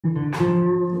Okay,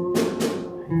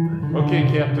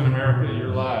 Captain America, you're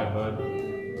live, bud.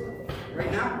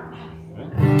 Right now?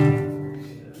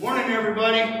 Morning,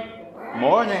 everybody.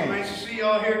 Morning. Nice to see you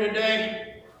all here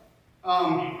today.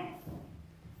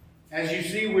 As you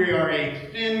see, we are a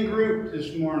thin group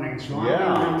this morning, so I'm going to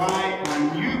rely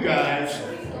on you guys.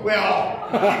 Well,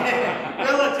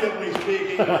 relatively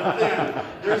speaking, but thin.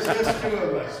 There's just two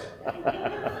of us.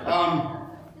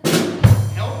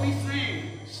 Help me sing.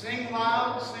 Sing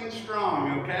loud, sing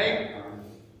strong, okay?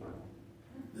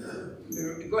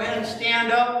 Go ahead and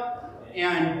stand up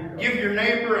and give your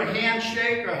neighbor a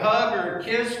handshake, a hug, or a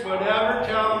kiss, whatever.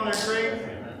 Tell them they're great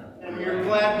and you're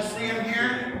glad to see them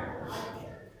here.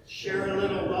 Share a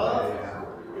little love.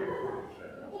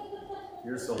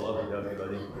 You're so lovey-dovey,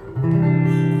 buddy.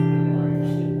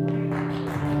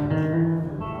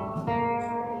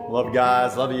 Love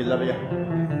guys, love you, love you.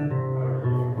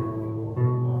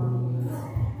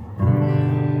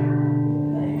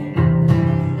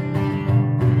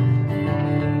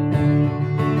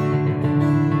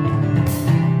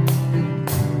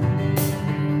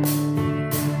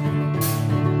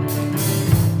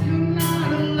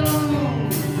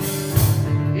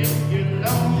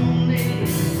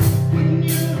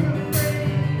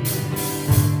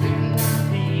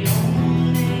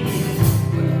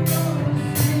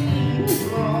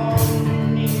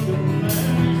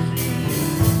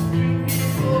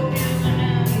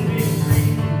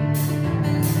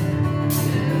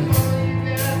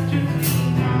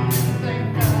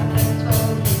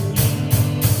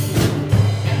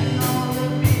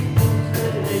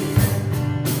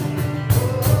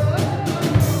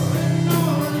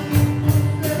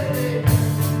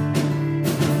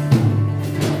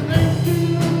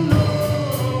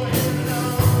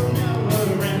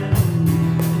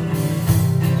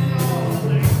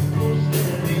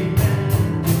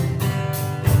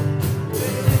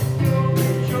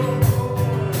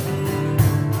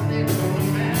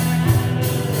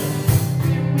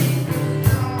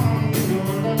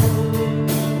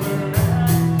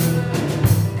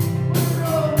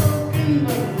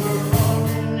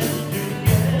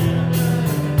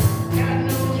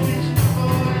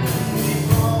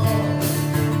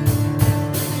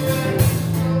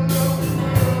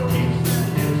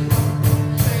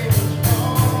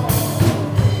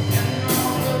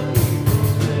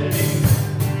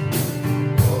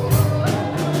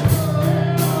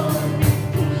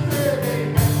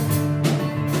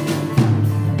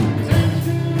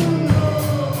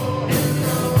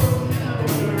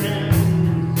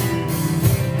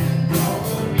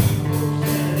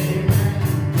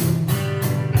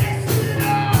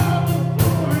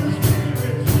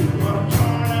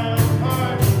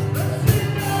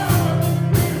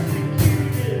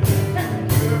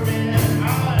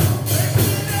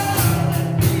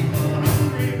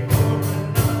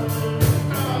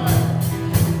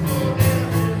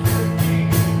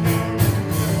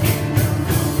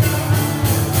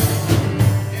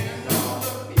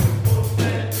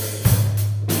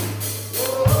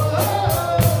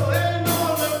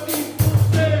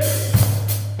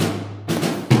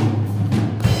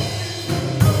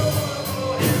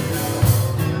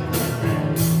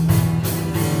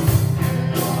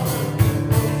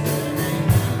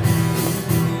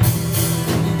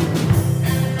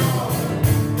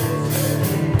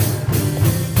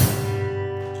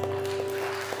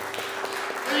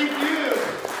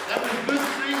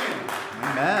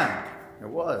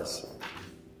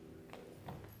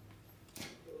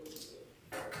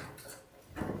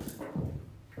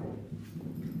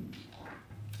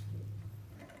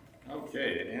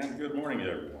 Okay, and good morning,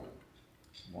 everyone.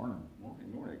 Morning.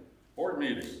 Morning. Board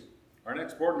meeting. Our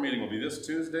next board meeting will be this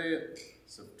Tuesday,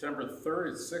 September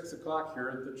 3rd at 6 o'clock here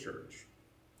at the church.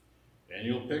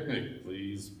 Annual picnic.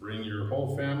 Please bring your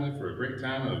whole family for a great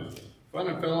time of fun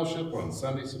and fellowship on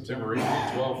Sunday, September 8th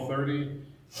at 12:30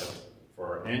 for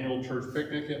our annual church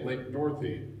picnic at Lake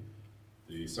Dorothy.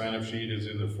 The sign-up sheet is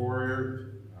in the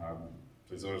foyer.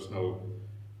 Please let us know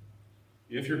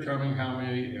if you're coming, how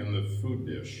many, and the food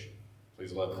dish.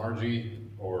 Please let Margie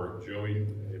or Joey,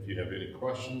 if you have any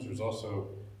questions. There's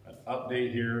also an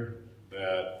update here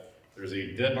that there's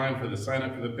a deadline for the sign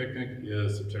up for the picnic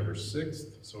is September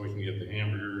 6th, so we can get the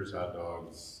hamburgers, hot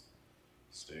dogs,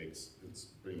 steaks. It's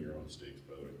bring your own steaks,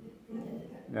 by the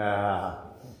way.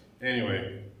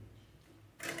 Anyway,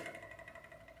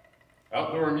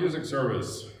 outdoor music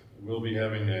service. We'll be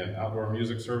having an outdoor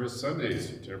music service Sunday,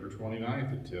 September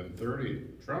 29th at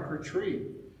 10:30. Trunk or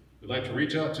treat. We'd like to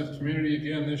reach out to the community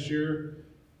again this year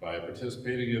by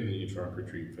participating in the trunk or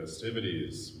treat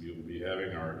festivities. We will be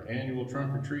having our annual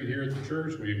trunk or treat here at the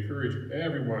church. We encourage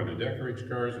everyone to decorate your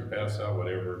cars and pass out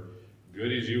whatever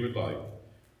goodies you would like.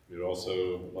 We'd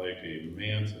also like a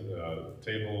manned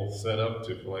table set up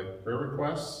to collect prayer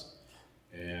requests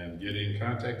and getting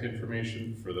contact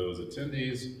information for those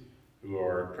attendees who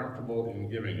are comfortable in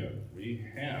giving it. We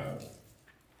have,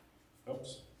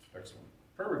 excellent,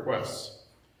 prayer requests.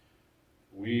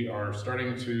 We are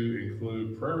starting to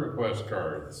include prayer request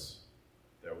cards.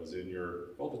 That was in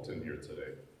your bulletin here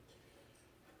today.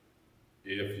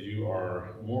 If you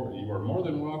are more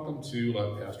than welcome to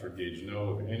let Pastor Gage know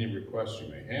of any requests you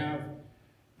may have,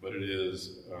 but it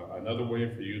is another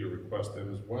way for you to request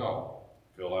them as well.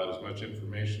 Fill out as much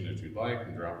information as you'd like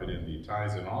and drop it in the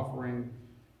tithes and offering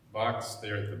box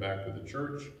there at the back of the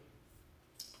church,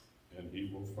 and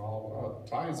he will follow up.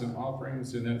 Tithes and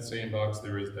offerings, in that same box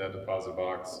there is that deposit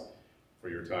box for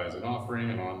your tithes and offering.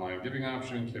 An online giving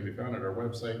option can be found at our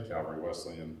website,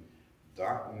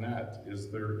 calvarywesleyan.net. Is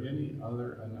there any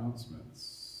other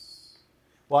announcements?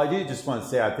 Well, I do just want to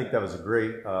say I think that was a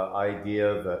great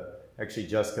idea that actually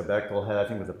Jessica Bechtel had, I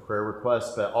think, with a prayer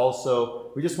request, but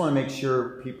also we just want to make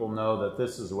sure people know that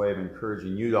this is a way of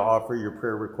encouraging you to offer your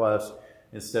prayer request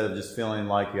instead of just feeling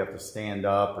like you have to stand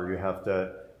up or you have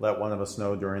to let one of us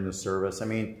know during the service. I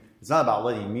mean, it's not about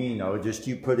letting me know, just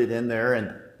you put it in there,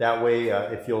 and that way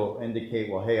if you'll indicate,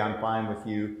 well, hey, I'm fine with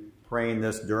you praying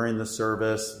this during the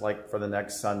service, like for the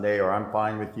next Sunday, or I'm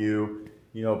fine with you,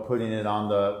 putting it on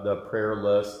the prayer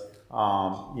list,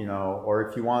 or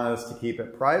if you want us to keep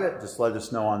it private, just let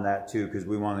us know on that too, because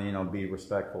we want to, be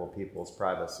respectful of people's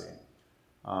privacy.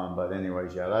 But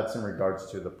anyways, yeah, that's in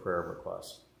regards to the prayer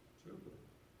request.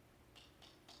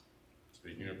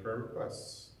 Speaking of prayer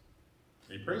requests,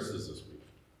 any praises this week?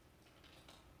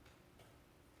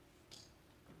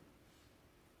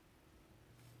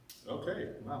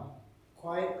 Okay, wow.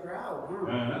 Quiet crowd, huh?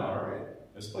 I know, all right.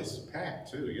 This place is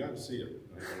packed too. You got to see it.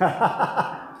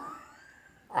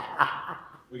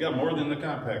 We got more than the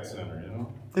Compact Center,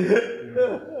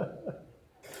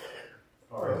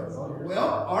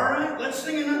 Well, all right, let's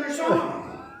sing another song.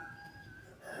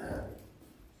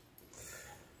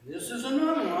 This is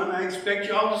another one. I expect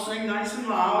y'all to sing nice and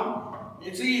loud.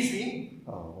 It's easy.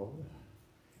 Oh.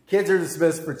 Kids are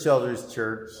dismissed for Children's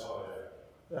Church. Oh,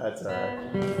 yeah. That's all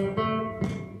right.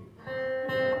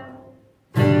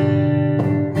 Hey,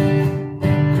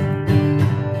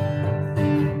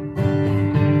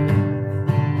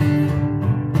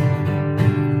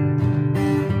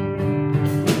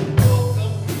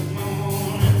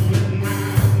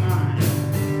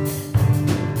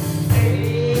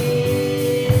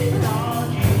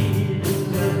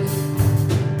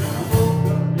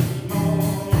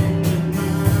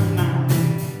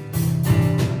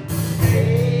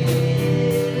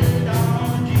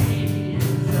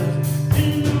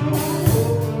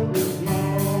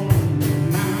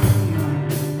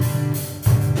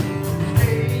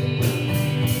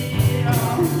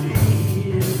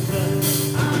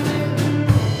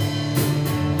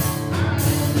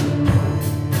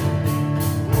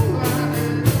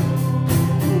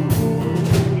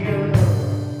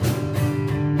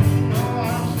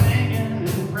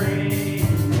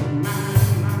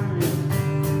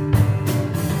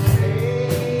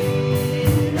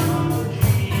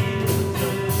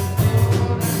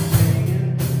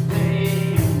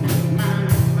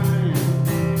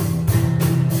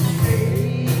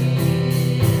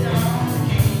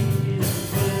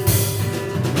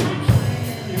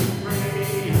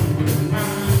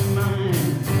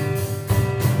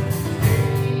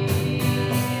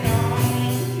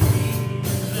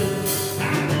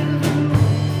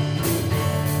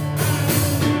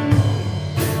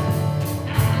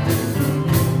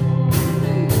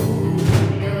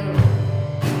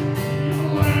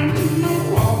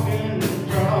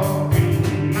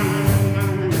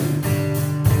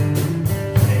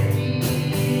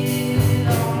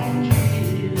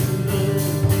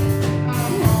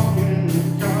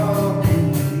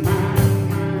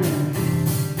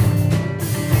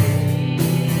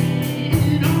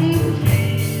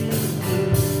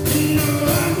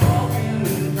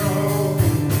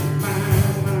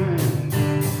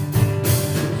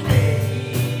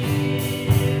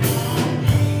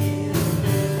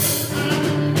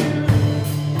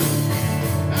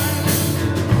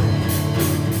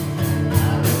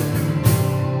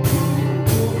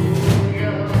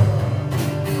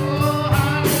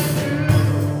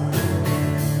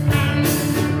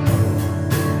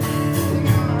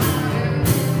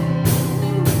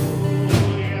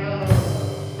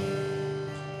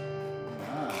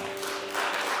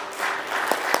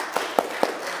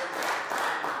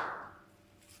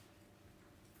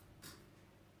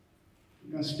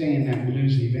 stay in that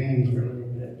bluesy vein for a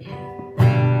little bit.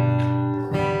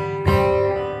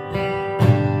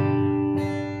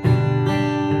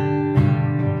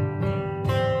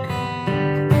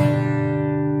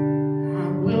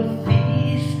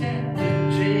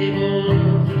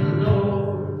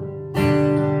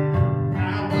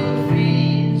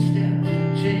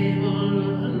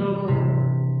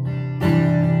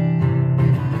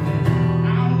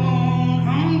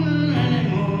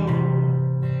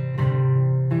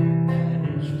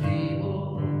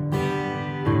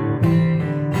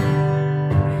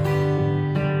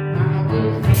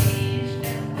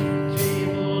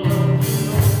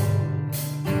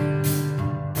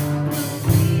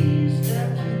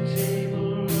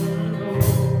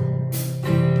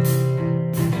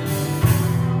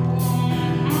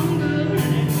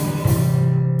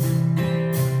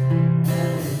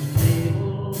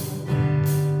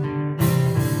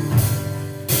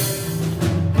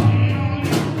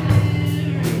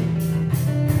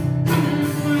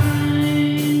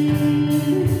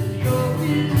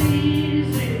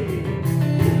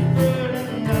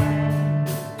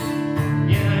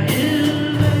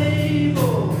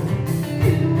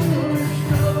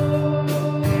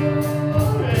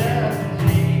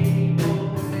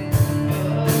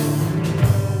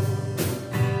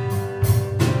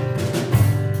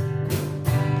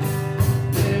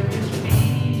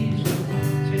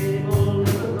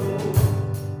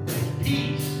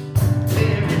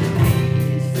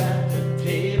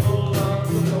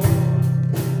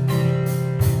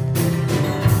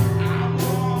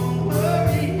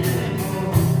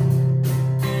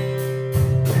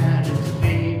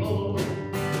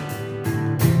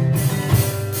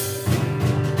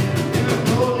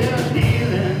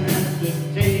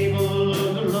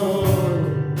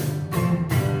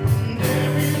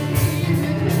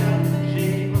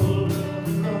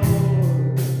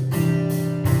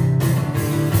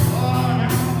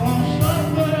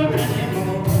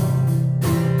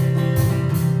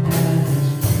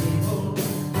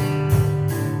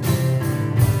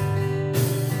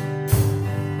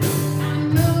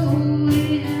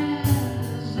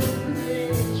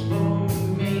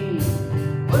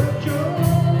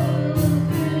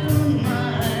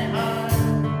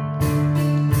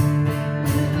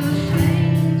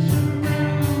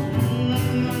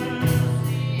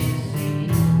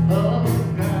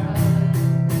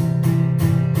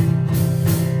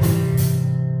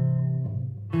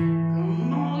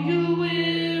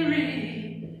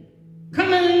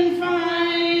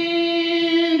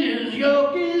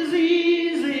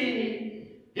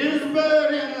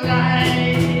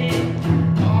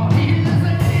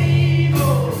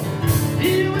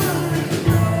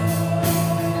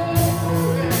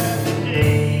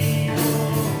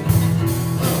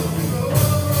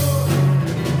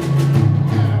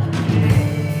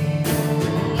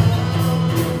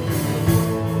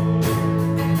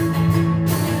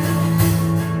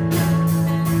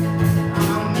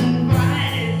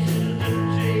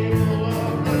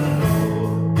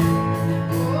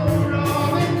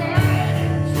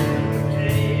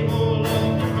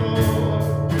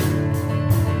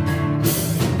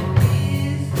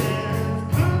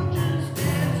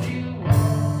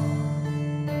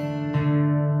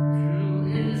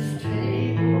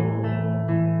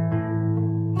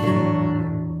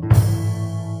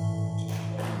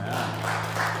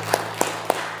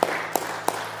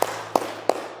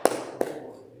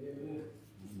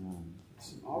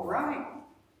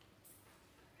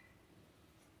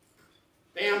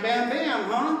 Bam, bam, bam,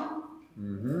 huh?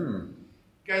 Mm-hmm.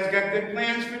 You guys got good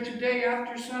plans for today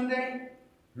after Sunday?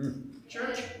 Hmm.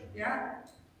 Church? Yeah?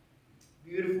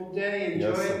 Beautiful day. Enjoy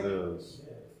Yes, it. it is.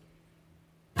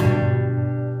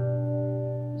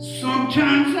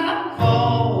 Sometimes I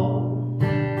fall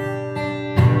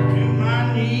to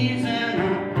my knees and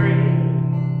I pray.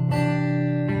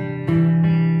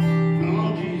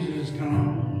 Oh, Jesus,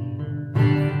 come.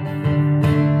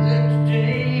 Let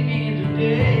today be the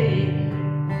day.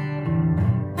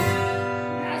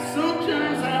 Now,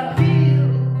 sometimes I feel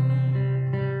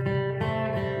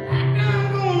like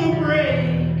I'm gonna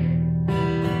break,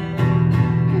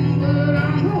 but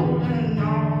I'm holding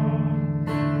on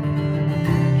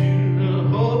to the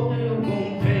hope that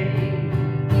won't fade.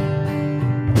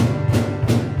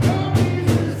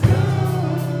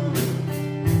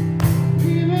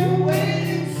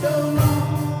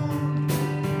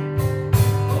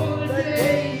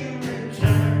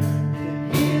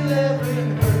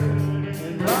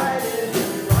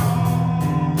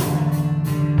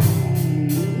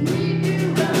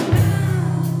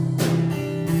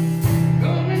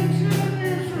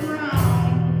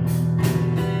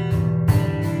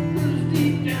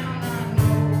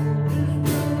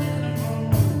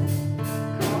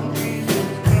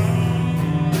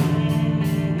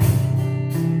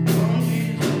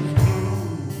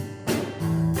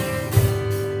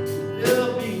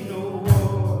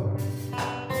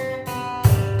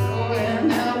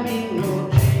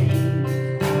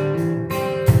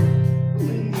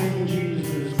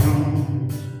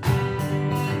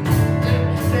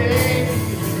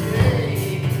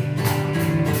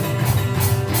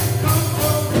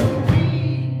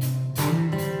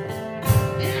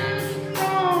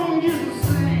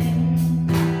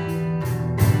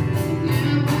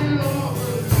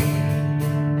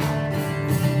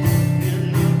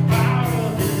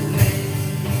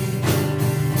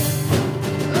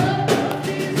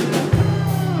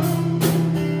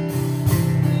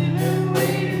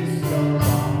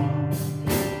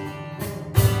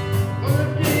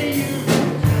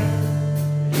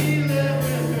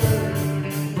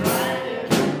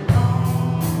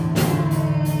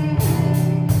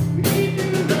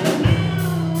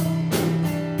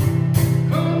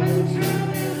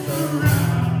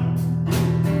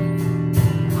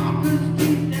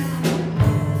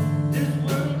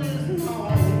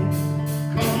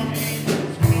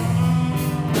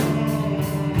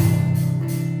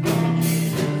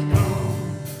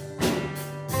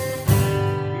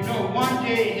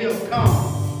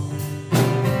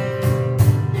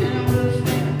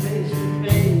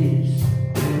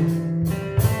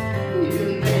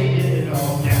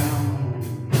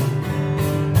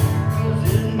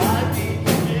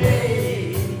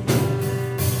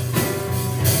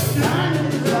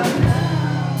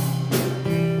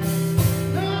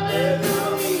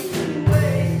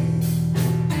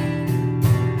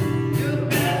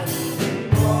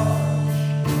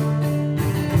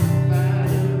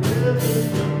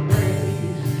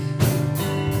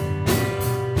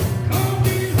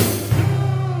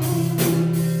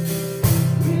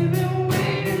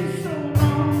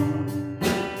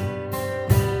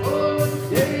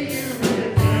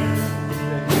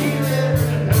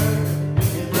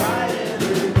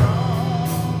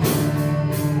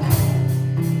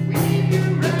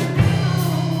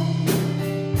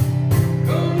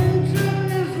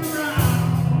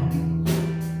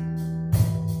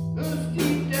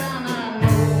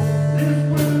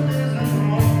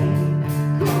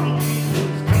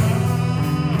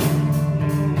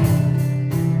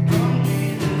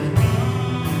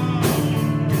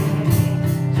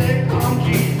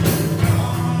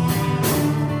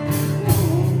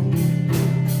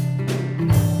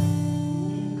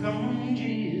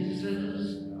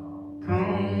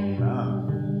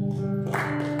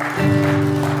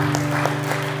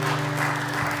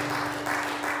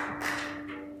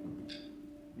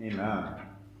 Amen.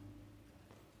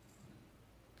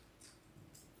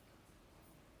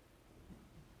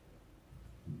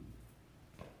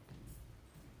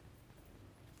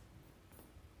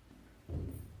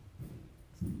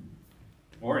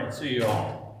 Morning, see you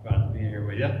all. Glad to be here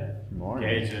with you. Good morning.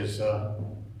 Gage is a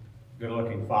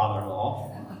good-looking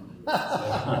father-in-law.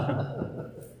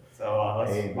 So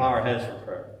let's bow our heads for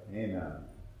prayer. Amen.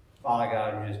 Father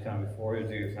God, we just come before you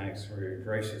to give thanks for your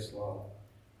gracious love.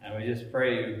 And we just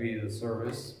pray you be the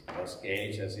service of us,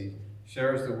 Gage, as he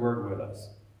shares the word with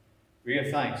us. We give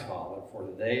thanks, Father, for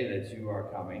the day that you are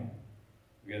coming.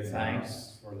 We give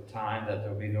thanks for the time that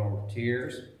there will be no more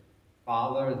tears.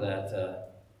 Father,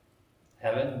 that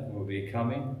heaven will be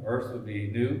coming, earth will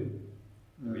be new.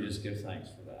 We just give thanks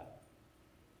for that.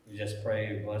 We just pray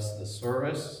you bless the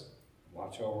service,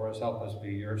 watch over us, help us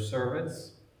be your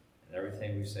servants in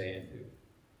everything we say and do.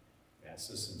 We ask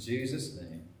this in Jesus'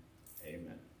 name.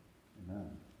 Amen. Amen.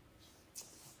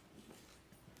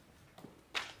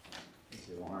 Thank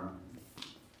you, Lauren.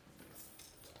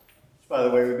 By the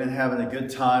way, we've been having a good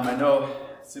time. I know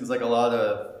it seems like a lot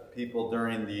of people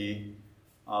during the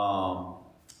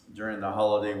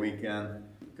holiday weekend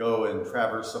go and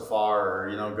traverse afar,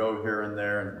 or go here and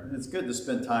there, and it's good to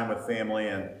spend time with family.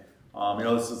 And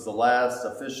this is the last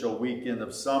official weekend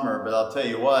of summer, but I'll tell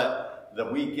you what, the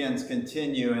weekends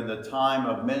continue and the time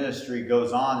of ministry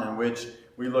goes on, in which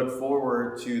we look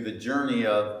forward to the journey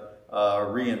of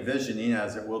re-envisioning,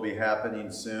 as it will be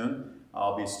happening soon.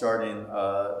 I'll be starting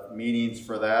meetings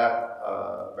for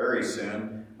that very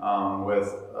soon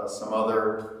with some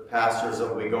other pastors that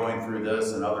will be going through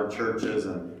this, and other churches,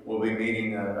 and we'll be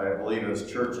meeting, I believe, as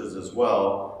churches as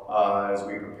well as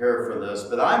we prepare for this.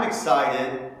 But I'm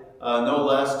excited, no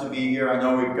less, to be here. I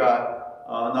know we've got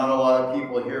not a lot of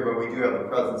people here, but we do have the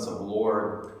presence of the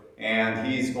Lord, and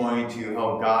He's going to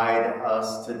help guide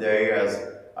us today as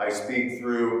I speak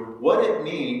through what it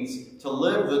means to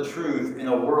live the truth in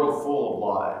a world full of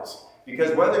lies.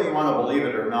 Because whether you want to believe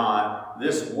it or not,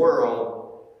 this world,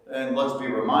 and let's be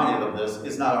reminded of this,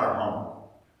 is not our home.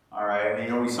 All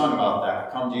right? We sung about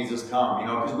that. Come, Jesus, come.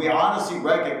 Because we honestly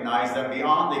recognize that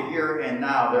beyond the here and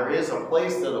now, there is a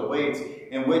place that awaits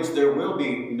in which there will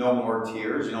be no more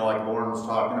tears, like Lauren was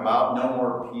talking about, no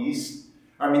more peace.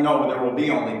 No, there will be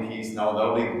only peace. No,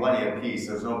 there'll be plenty of peace.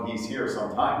 There's no peace here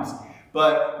sometimes.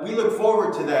 But we look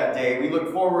forward to that day. We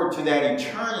look forward to that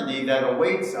eternity that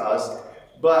awaits us.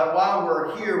 But while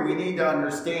we're here, we need to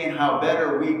understand how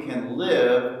better we can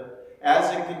live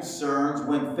as it concerns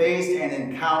when faced and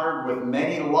encountered with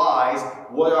many lies,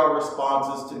 what our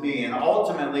response is to be. And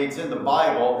ultimately, it's in the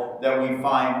Bible that we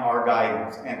find our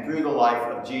guidance, and through the life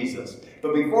of Jesus.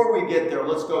 But before we get there,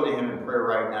 let's go to Him in prayer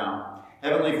right now.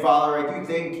 Heavenly Father, I do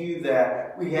thank you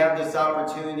that we have this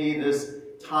opportunity, this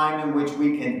time in which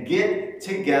we can get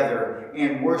together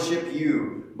and worship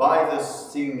you by the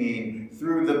singing,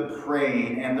 through the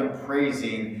praying and the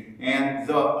praising, and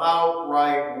the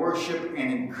outright worship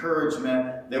and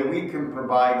encouragement that we can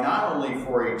provide not only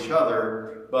for each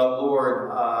other, but Lord,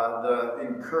 the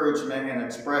encouragement and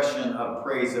expression of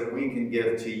praise that we can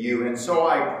give to you. And so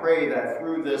I pray that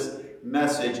through this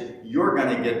message, you're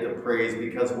going to get the praise,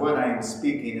 because what I am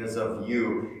speaking is of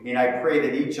you. And I pray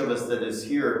that each of us that is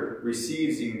here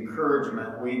receives the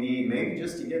encouragement we need, maybe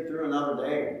just to get through another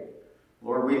day.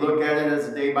 Lord, we look at it as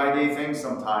a day-by-day thing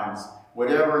sometimes,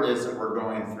 whatever it is that we're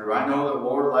going through. I know that,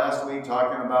 Lord, last week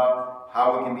talking about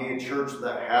how we can be a church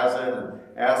that has it, and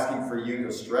asking for you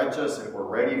to stretch us if we're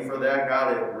ready for that.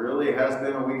 God, it really has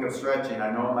been a week of stretching, I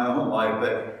know in my own life.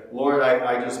 But Lord,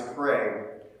 I just pray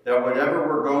that whatever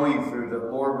we're going through,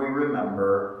 that, Lord, we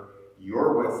remember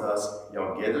you're with us,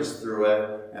 you'll get us through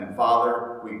it, and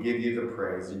Father, we give you the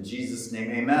praise. In Jesus'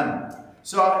 name, amen.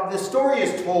 So the story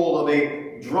is told of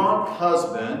a drunk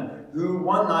husband who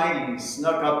one night he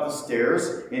snuck up the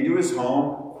stairs into his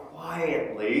home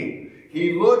quietly.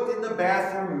 He looked in the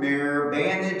bathroom mirror,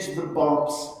 bandaged the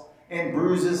bumps and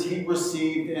bruises he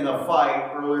received in a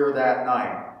fight earlier that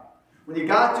night. When he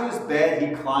got to his bed,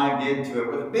 he climbed into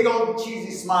it with a big old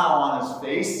cheesy smile on his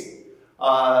face,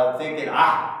 thinking,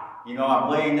 I'm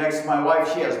laying next to my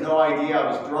wife. She has no idea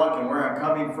I was drunk and where I'm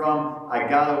coming from. I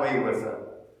got away with it.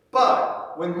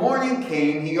 But when morning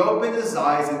came, he opened his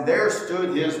eyes, and there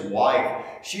stood his wife.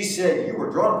 She said, "You were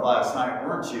drunk last night,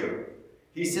 weren't you?"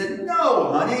 He said,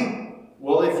 "No, honey."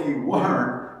 "Well, if you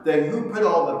weren't, then who put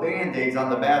all the Band-Aids on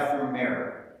the bathroom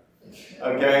mirror?"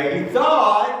 Okay, he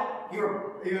thought he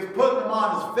was putting them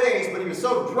on his face, but he was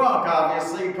so drunk,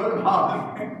 obviously, he put them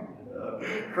on the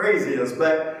craziest.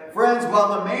 But friends,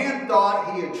 while the man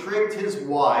thought he had tricked his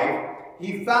wife,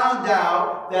 he found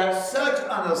out that such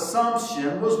an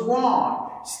assumption was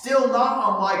wrong. Still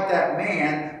not unlike that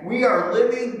man, we are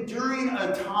living during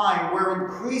a time where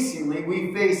increasingly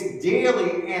we face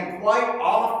daily and quite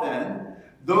often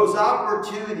those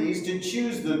opportunities to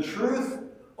choose the truth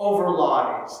over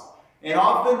lies. And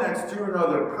often that's through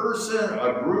another person,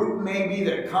 a group maybe,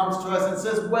 that comes to us and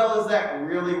says, well, is that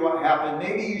really what happened?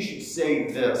 Maybe you should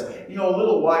say this. You know, a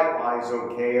little white lie is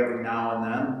okay every now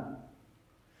and then.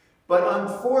 But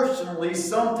unfortunately,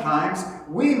 sometimes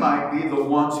we might be the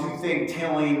ones who think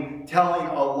telling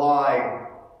a lie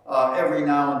every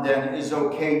now and then is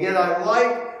okay. Yet I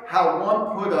like how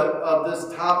one put of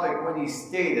this topic when he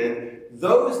stated,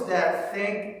 those that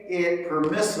think it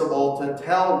permissible to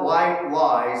tell white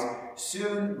lies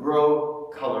soon grow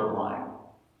colorblind.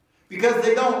 Because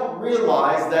they don't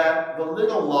realize that the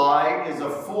little lie is a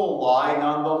full lie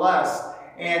nonetheless.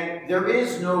 And there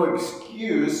is no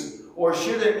excuse, or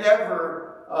should it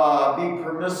ever be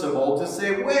permissible to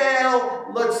say, well,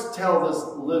 let's tell this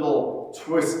little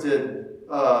twisted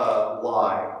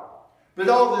lie. But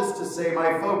all this to say,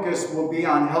 my focus will be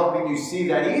on helping you see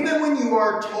that even when you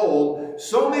are told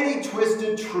so many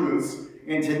twisted truths,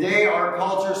 and today our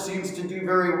culture seems to do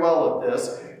very well at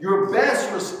this, your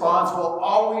best response will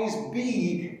always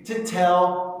be to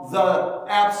tell the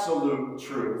absolute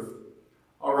truth.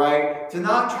 All right? To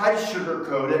not try to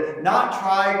sugarcoat it, not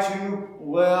try to,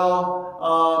 well,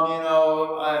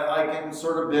 I can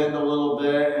sort of bend a little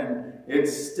bit and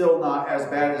it's still not as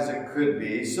bad as it could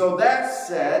be. So that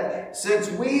said, since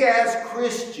we as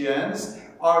Christians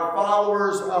are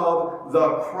followers of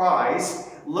the Christ,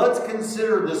 let's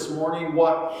consider this morning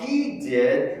what he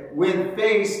did when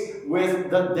faced with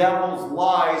the devil's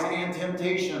lies and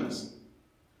temptations.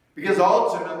 Because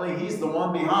ultimately, he's the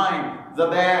one behind the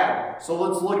bad. So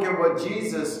let's look at what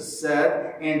Jesus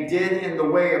said and did in the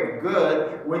way of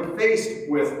good when faced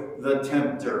with the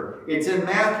tempter. It's in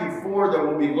Matthew 4 that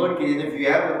we'll be looking, and if you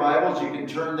have your Bibles, you can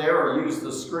turn there or use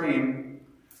the screen.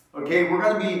 Okay, we're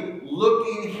going to be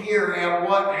looking here at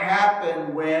what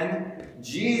happened when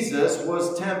Jesus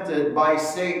was tempted by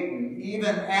Satan,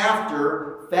 even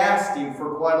after fasting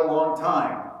for quite a long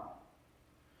time.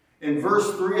 In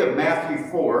verse 3 of Matthew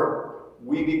 4,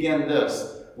 we begin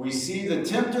this. We see the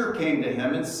tempter came to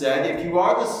him and said, if you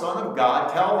are the Son of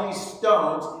God, tell these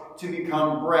stones to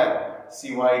become bread.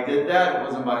 See why he did that? It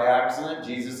wasn't by accident.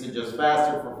 Jesus had just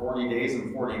fasted for 40 days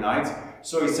and 40 nights.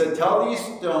 So he said, tell these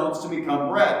stones to become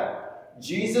bread.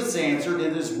 Jesus answered,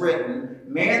 it is written,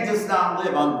 man does not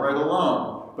live on bread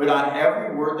alone, but on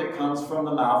every word that comes from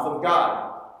the mouth of God.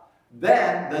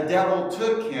 Then the devil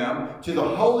took him to the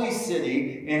holy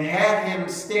city and had him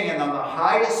stand on the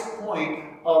highest point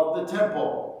of the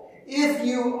temple. If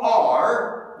you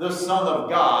are the Son of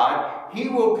God, he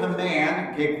will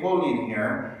command, okay, quoting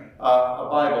here, a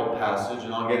Bible passage,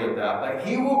 and I'll get at that, but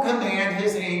he will command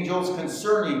his angels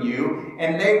concerning you,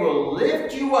 and they will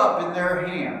lift you up in their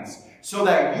hands, so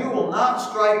that you will not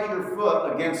strike your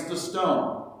foot against a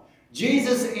stone.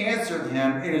 Jesus answered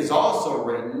him, it is also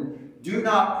written, do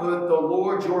not put the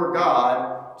Lord your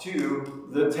God to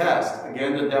the test.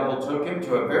 Again, the devil took him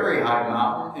to a very high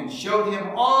mountain and showed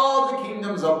him all the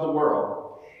kingdoms of the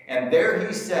world. And there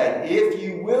he said, if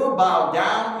you will bow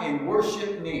down and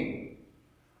worship me,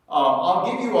 I'll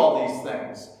give you all these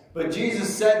things. But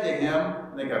Jesus said to him,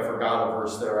 I think I forgot a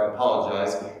verse there, I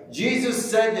apologize. Jesus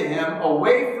said to him,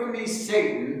 away from me,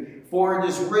 Satan, for it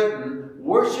is written,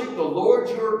 worship the Lord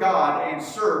your God and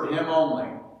serve him only.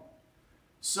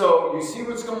 So you see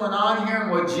what's going on here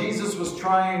and what Jesus was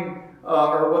trying,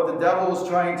 or what the devil was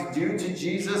trying to do to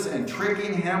Jesus and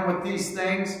tricking him with these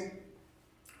things.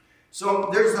 So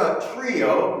there's a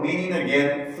trio, meaning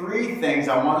again, three things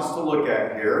I want us to look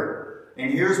at here.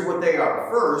 And here's what they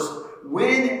are. First,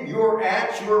 when you're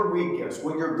at your weakest,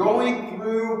 when you're going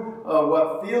through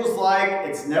what feels like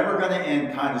it's never going to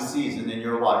end kind of season in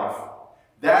your life,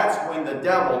 that's when the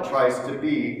devil tries to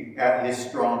be at his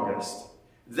strongest.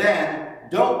 Then,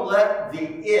 don't let the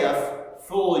if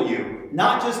fool you.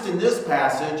 Not just in this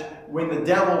passage, when the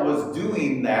devil was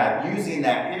doing that, using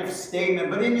that if statement,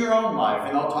 but in your own life,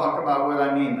 and I'll talk about what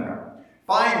I mean there.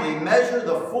 Finally, measure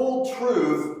the full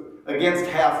truth against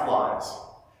half lies.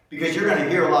 Because you're going to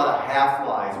hear a lot of half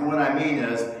lies. And what I mean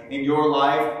is, in your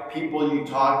life, people you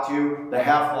talk to, the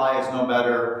half lie is no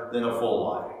better than a full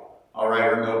lie. All right,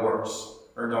 or no worse.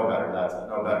 Or no better, that's it,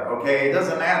 no better. Okay, it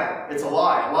doesn't matter. It's a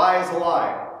lie. A lie is a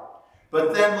lie.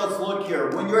 But then let's look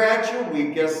here. When you're at your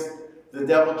weakest, the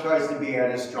devil tries to be at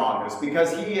his strongest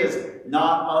because he is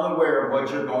not unaware of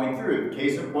what you're going through.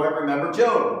 Case in point, remember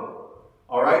Job.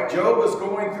 All right, Job was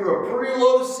going through a pretty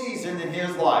low season in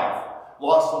his life.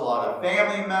 Lost a lot of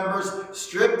family members,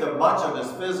 stripped a bunch of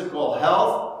his physical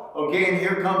health, Okay, and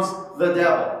here comes the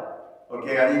devil.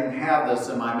 Okay, I didn't have this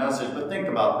in my message, but think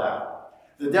about that.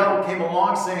 The devil came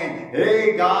along saying,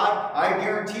 hey, God, I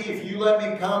guarantee if you let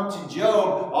me come to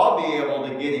Job, I'll be able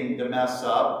to get him to mess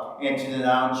up and to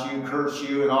denounce you, curse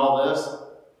you, and all this.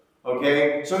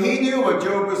 Okay, so he knew what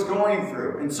Job was going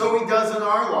through, and so he does in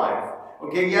our life.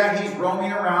 Okay, yeah, he's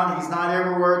roaming around. He's not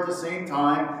everywhere at the same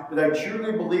time, but I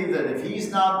truly believe that if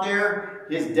he's not there,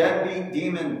 his deadbeat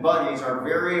demon buddies are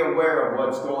very aware of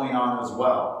what's going on as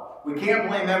well. We can't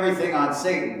blame everything on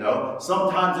Satan, though.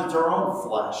 Sometimes it's our own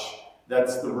flesh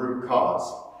that's the root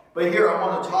cause. But here I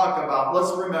want to talk about,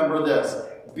 let's remember this.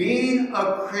 Being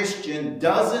a Christian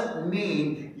doesn't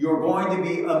mean you're going to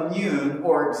be immune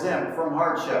or exempt from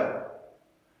hardship.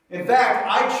 In fact,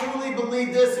 I truly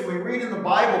believe this, and we read in the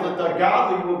Bible that the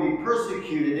godly will be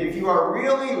persecuted. If you are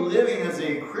really living as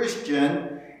a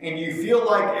Christian and you feel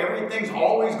like everything's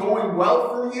always going well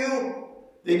for you,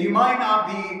 then you might not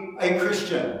be a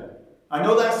Christian. I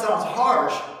know that sounds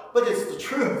harsh, but it's the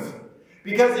truth.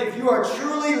 Because if you are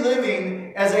truly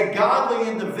living as a godly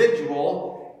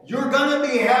individual, you're going to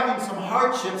be having some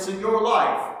hardships in your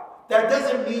life. That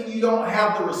doesn't mean you don't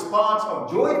have the response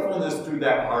of joyfulness through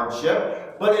that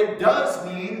hardship, but it does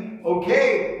mean,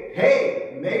 okay,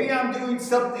 hey, maybe I'm doing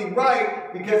something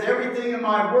right because everything in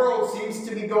my world seems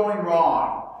to be going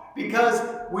wrong. Because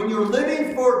when you're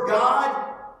living for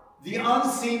God, the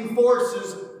unseen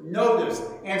forces notice.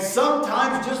 And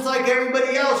sometimes, just like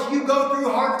everybody else, you go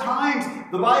through hard times.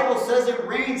 The Bible says it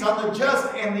rains on the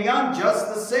just and the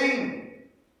unjust the same.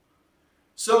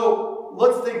 So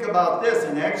let's think about this.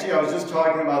 And actually, I was just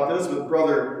talking about this with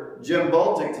Brother Jim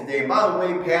Baltic today. And by the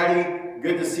way, Patty,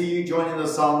 good to see you joining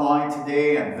us online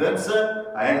today. And Vincent,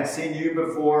 I hadn't seen you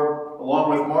before.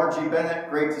 Along with Margie Bennett,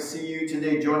 great to see you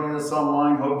today joining us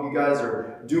online. Hope you guys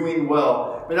are doing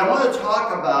well. But I want to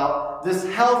talk about this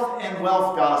health and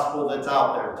wealth gospel that's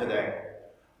out there today.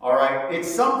 All right? It's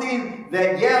something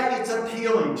that, yeah, it's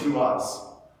appealing to us.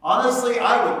 Honestly,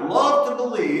 I would love to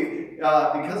believe,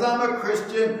 because I'm a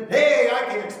Christian, hey, I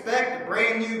can expect a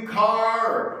brand new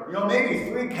car, or, maybe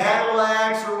 3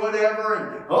 Cadillacs or whatever,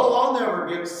 and, oh, I'll never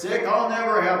get sick, I'll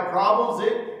never have problems,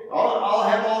 I'll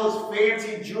have all this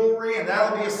fancy jewelry, and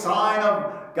that'll be a sign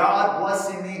of God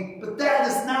blessing me. But that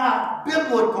is not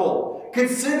biblical.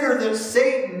 Consider that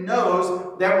Satan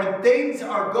knows that when things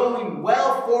are going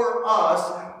well for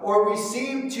us, or we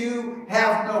seem to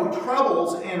have no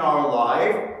troubles in our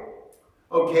life,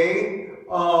 okay,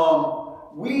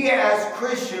 we as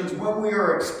Christians, when we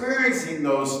are experiencing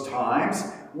those times,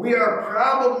 we are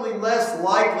probably less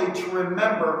likely to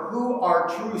remember who our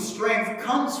true strength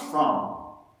comes from.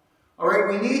 All right,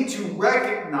 we need to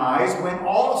recognize when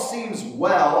all seems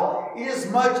well, it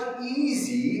is much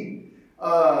easy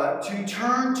to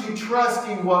turn to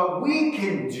trusting what we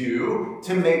can do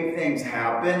to make things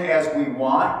happen as we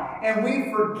want, and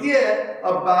we forget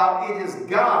about it is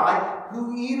God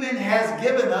who even has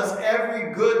given us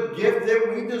every good gift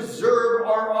that we deserve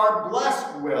or are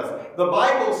blessed with. The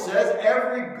Bible says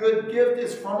every good gift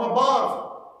is from above.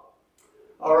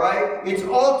 All right? It's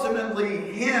ultimately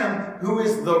Him who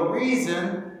is the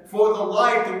reason for the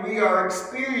life that we are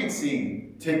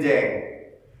experiencing today.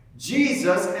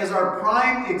 Jesus is our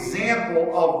prime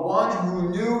example of one who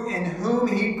knew in whom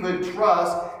He could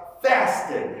trust,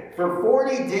 fasted for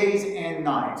 40 days and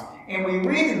nights. And we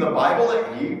read in the Bible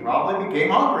that He probably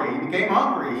became hungry. He became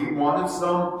hungry. He wanted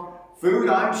some food,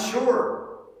 I'm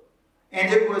sure.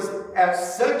 And it was at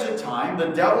such a time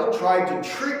the devil tried to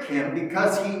trick Him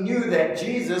because he knew that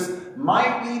Jesus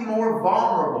might be more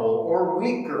vulnerable or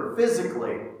weaker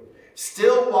physically.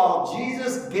 Still, while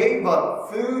Jesus gave up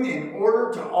food in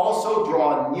order to also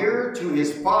draw nearer to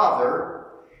His Father,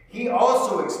 He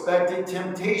also expected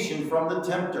temptation from the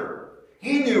tempter.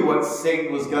 He knew what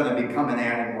Satan was going to be coming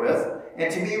at Him with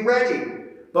and to be ready.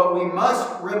 But we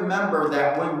must remember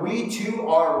that when we too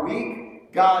are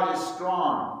weak, God is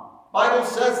strong. Bible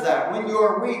says that when you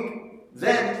are weak,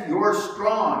 then you are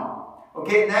strong.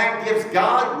 Okay, and that gives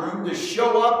God room to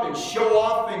show up and show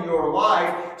off in your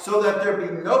life so that there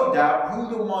be no doubt who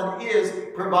the one is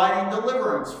providing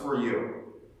deliverance for you.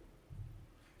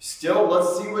 Still,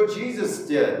 let's see what Jesus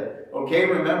did. Okay,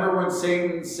 remember when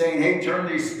Satan's saying, hey, turn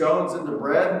these stones into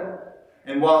bread?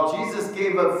 And while Jesus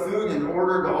gave up food in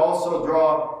order to also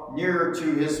draw nearer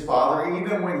to His Father,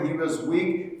 even when He was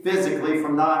weak physically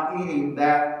from not eating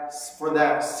that for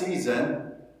that season,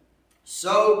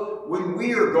 so when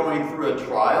we are going through a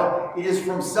trial, it is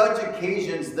from such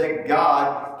occasions that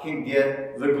God can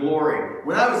get the glory.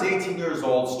 When I was 18 years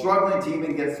old, struggling to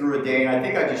even get through a day, and I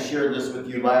think I just shared this with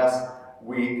you last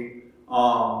week,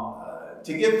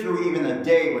 to get through even a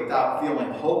day without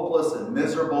feeling hopeless and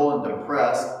miserable and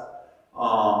depressed.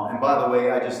 And by the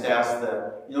way, I just ask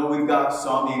that, we've got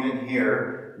some even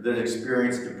here that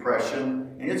experience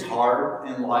depression, and it's hard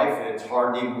in life. It's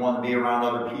hard to even want to be around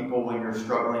other people when you're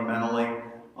struggling mentally.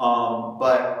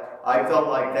 But I felt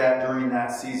like that during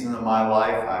that season of my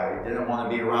life. I didn't want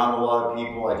to be around a lot of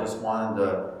people. I just wanted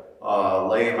to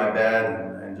lay in my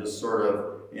bed and just sort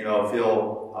of,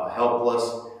 feel helpless.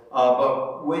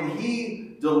 But when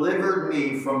he delivered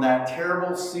me from that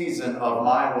terrible season of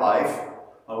my life,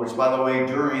 which, by the way,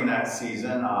 during that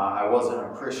season, I wasn't a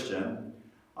Christian,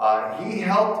 he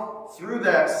helped through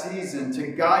that season to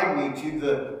guide me to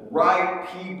the right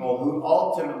people who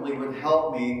ultimately would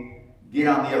help me get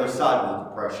on the other side of the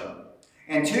depression.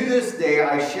 And to this day,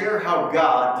 I share how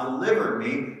God delivered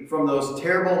me from those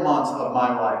terrible months of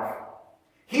my life.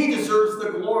 He deserves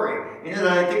the glory. And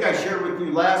I think I shared with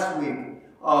you last week,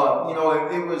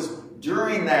 it was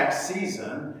during that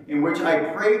season in which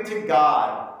I prayed to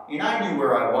God, and I knew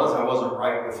where I wasn't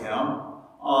right with him,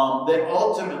 that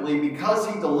ultimately, because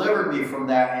he delivered me from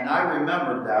that, and I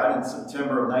remembered that in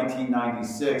September of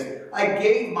 1996, I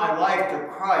gave my life to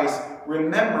Christ,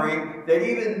 remembering that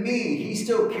even me, he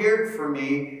still cared for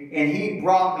me, and he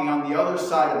brought me on the other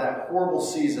side of that horrible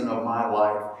season of my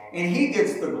life. And he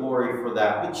gets the glory for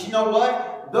that. But you know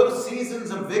what? Those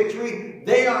seasons of victory,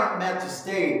 they aren't meant to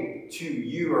stay to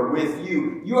you or with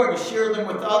you. You are to share them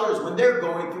with others when they're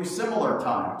going through similar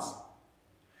times.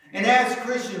 And as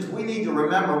Christians, we need to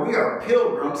remember we are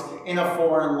pilgrims in a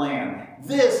foreign land.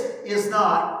 This is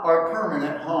not our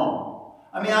permanent home.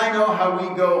 I mean, I know how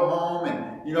we go home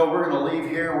and, we're going to leave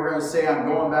here and we're going to say, I'm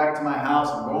going back to my house,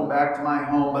 I'm going back to my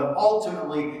home. But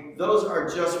ultimately, those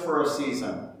are just for a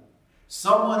season.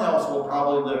 Someone else will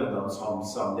probably live in those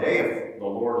homes someday if the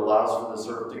Lord allows for this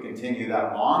earth to continue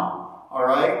that long. All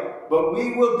right? But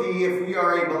we will be, if we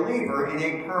are a believer, in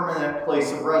a permanent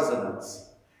place of residence,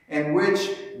 in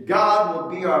which God will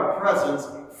be our presence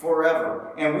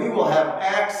forever. And we will have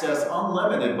access,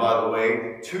 unlimited, by the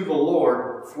way, to the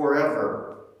Lord forever.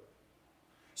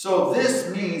 So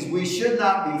this means we should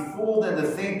not be fooled into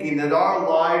thinking that our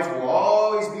lives will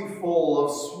always be full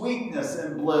of sweetness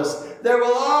and bliss. There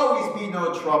will always be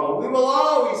no trouble. We will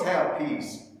always have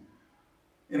peace.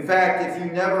 In fact, if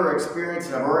you never experience,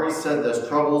 and I've already said this,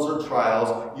 troubles or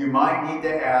trials, you might need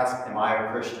to ask, am I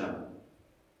a Christian?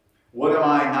 What am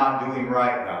I not doing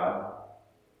right, God?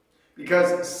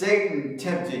 Because Satan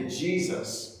tempted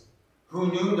Jesus,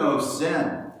 who knew no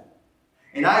sin.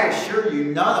 And I assure you,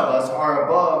 none of us are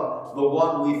above the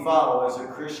one we follow as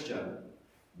a Christian.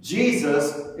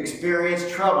 Jesus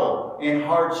experienced trouble and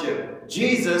hardship.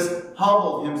 Jesus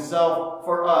humbled himself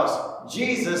for us.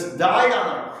 Jesus died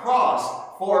on a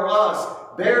cross for us,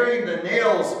 bearing the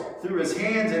nails through his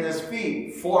hands and his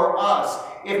feet for us.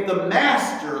 If the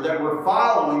master that we're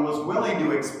following was willing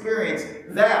to experience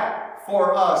that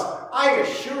for us, I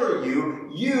assure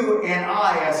you, you and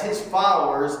I as his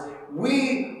followers,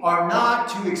 we are not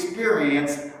to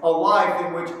experience a life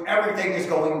in which everything is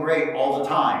going great all the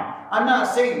time. I'm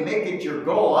not saying make it your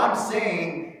goal. I'm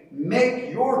saying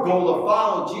make your goal to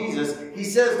follow Jesus. He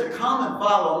says to come and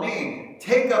follow me.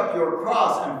 Take up your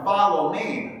cross and follow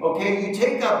me. Okay, you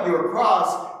take up your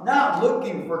cross not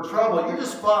looking for trouble. You're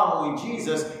just following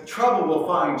Jesus. Trouble will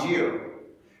find you.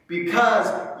 Because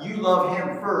you love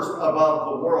him first above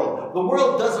the world. The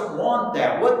world doesn't want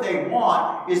that. What they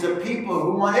want is a people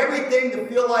who want everything to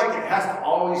feel like it has to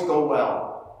always go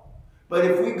well. But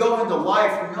if we go into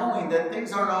life knowing that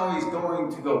things aren't always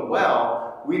going to go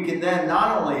well, we can then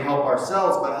not only help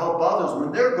ourselves, but help others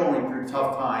when they're going through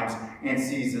tough times and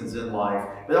seasons in life.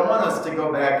 But I want us to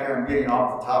go back here. I'm getting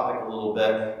off the topic a little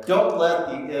bit. Don't let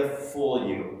the if fool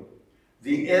you.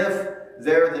 The if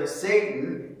there that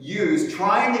Satan used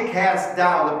trying to cast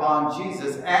doubt upon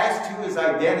Jesus as to his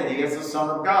identity as the Son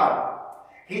of God.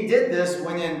 He did this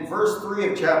when in verse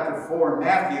 3 of chapter 4 in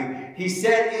Matthew, he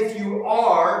said, if you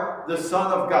are the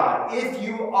Son of God, if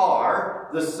you are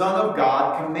the Son of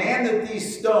God, command that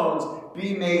these stones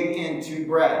be made into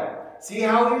bread. See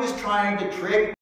how he was trying to trick